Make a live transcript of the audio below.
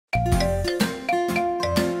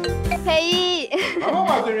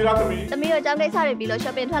ဖေးသမီးတို့ကျောင်းကိစ္စတွေပြီးလို့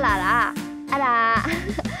shopping ထွက်လာတာအဲ့ဒါ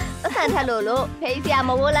ပတ်စံထက်လို့ဖေးဆရာမ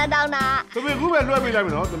ဝိုးလန်းတောင်းတာသမီးခုပဲလွှဲပေးလိုက်မ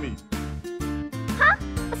ယ်နော်သမီးဟာ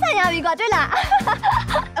ပတ်စံရပြီကွာတွေ့လား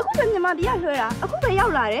အခုပဲမြန်မာပြည်ကလွှဲတာအခုပဲရော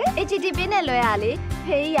က်လာတယ် AGTP နဲ့လွှဲရလေ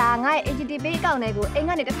ဖေးရငါ့ရဲ့ AGTP အကောင့်ထဲကိုအိမ်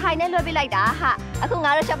ကနေတစ်ထိုင်နဲ့လွှဲပေးလိုက်တာဟာအခု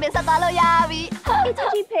ငါတို့ shopping ဆက်သွားလို့ရပြီ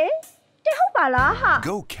AGTP တဲ့ဟုတ်ပါလားဟာ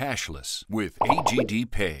Go cashless with AGD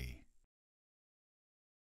Pay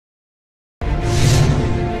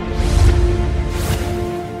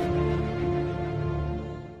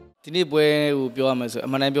ဒီနေ့ပွဲကိုပြောရမယ်ဆိုအ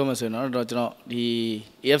မှန်တမ်းပြောမယ်ဆိုရင်တော့ကျွန်တော်ဒီ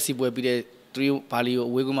AFC ပွဲပြီးတဲ့3ဘာလီကို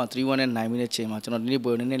အဝေးကွင်းမှာ3-1နဲ့နိုင်ပြီးတဲ့ချိန်မှာကျွန်တော်ဒီနေ့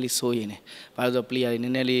ပွဲကိုနည်းနည်းလေးစိုးရင်တယ်။ဘာလို့ဆိုတော့ player တွေန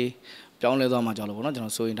ည်းနည်းလေးပြောင်းလဲသွားမှကြောက်လို့ပေါ့နော်ကျွန်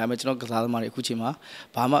တော်စိုးရင်ဒါပေမဲ့ကျွန်တော်ကစားသမားတွေအခုချိန်မှာ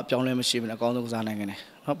ဘာမှပြောင်းလဲမရှိဘူးနဲ့အကောင်းဆုံးကစားနိုင်ခဲ့တယ်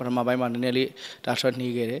။နော်ပထမပိုင်းမှာနည်းနည်းလေးဒါထွက်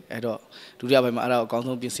နှီးခဲ့တယ်အဲ့တော့ဒုတိယပိုင်းမှာအဲ့ဒါအကောင်း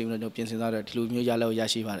ဆုံးပြင်ဆင်ပြီးတော့ကျွန်တော်ပြင်ဆင်သွားတယ်ဒီလိုမျိုးရလက်ကိုရ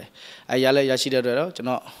ရှိပါတယ်။အဲ့ရလက်ရရှိတဲ့အတွက်တော့ကျွန်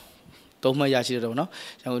တော်သုံးမှတ်ရရှိတဲ့တော့နော်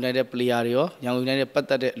ရန်ကုန် United player တွေရောရန်ကုန် United ပတ်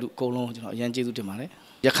သက်တဲ့လူအကုန်လုံးကျွန်တော်အရန်ကျေးဇူးတင်ပါတယ်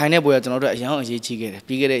ရခိုင်တဲ့ပွဲကကျွန်တော်တို့အရန်အရေးကြီးခဲ့တယ်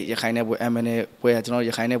ပြီးခဲ့တဲ့ရခိုင်တဲ့ပွဲ MN နဲ့ပွဲကကျွန်တော်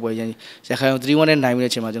ရခိုင်တဲ့ပွဲရခိုင်ကို3-1နဲ့နိုင်ပြီး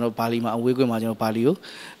တဲ့အချိန်မှာကျွန်တော်ဘာလီမှာအဝေးကွင်းမှာကျွန်တော်ဘာလီကို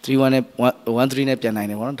3-1နဲ့1-3နဲ့ပြန်နိုင်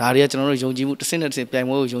တယ်ပေါ့နော်ဒါတွေကကျွန်တော်တို့ယုံကြည်မှုတစ်စင်းနဲ့တစ်စင်းပြိုင်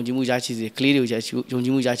ပွဲကိုယုံကြည်မှုရရှိစေကလေးတွေကိုယုံကြ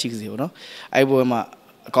ည်မှုရရှိစေပေါ့နော်အဲ့ပွဲမှာ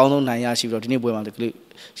အကောင်းဆုံးနိုင်ရရှိပြီးတော့ဒီနေ့ပွဲမှာကလေး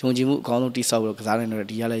ယုံကြည်မှုအကောင်းဆုံးတိဆောက်ပြီးတော့ကစားနိုင်တော့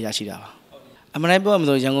ဒီရလဲရရှိတာပါအမှန်တမ်းပြောရမယ်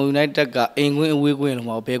ဆိုရန်ကုန် United ကအိမ်ကွင်းအဝေးကွင်းလုံး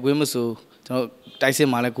မှာဘယ်ကွင်းမဆိုကျွန်တော်တိုက်စစ်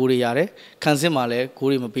မှာလည်းဂိုးတွေရတယ်ခံစစ်မှာလည်းဂိုး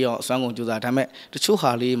တွေမပေးအောင်အစွမ်းကုန်ကြိုးစားဒါပေမဲ့တချို့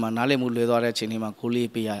ဟာလေးမှာနားလည်မှုလွဲသွားတဲ့အချိန်လေးမှာဂိုးလေး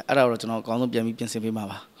ပေးရတယ်အဲ့ဒါတော့ကျွန်တော်အကောင်းဆုံးပြန်ပြီးပြင်ဆင်ပေးမှာ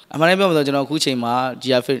ပါအမှန်တမ်းပြောမှဆိုကျွန်တော်အခုချိန်မှာ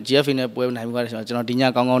GFA နဲ့ပွဲနိုင်ပြီးသွားတယ်ဆိုတော့ကျွန်တော်ဒီည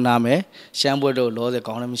ကောင်းကောင်းနားမယ်ရှမ်းပွဲတော့လောဆယ်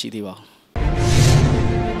ကောင်းလည်းမရှိသေးပါဘူး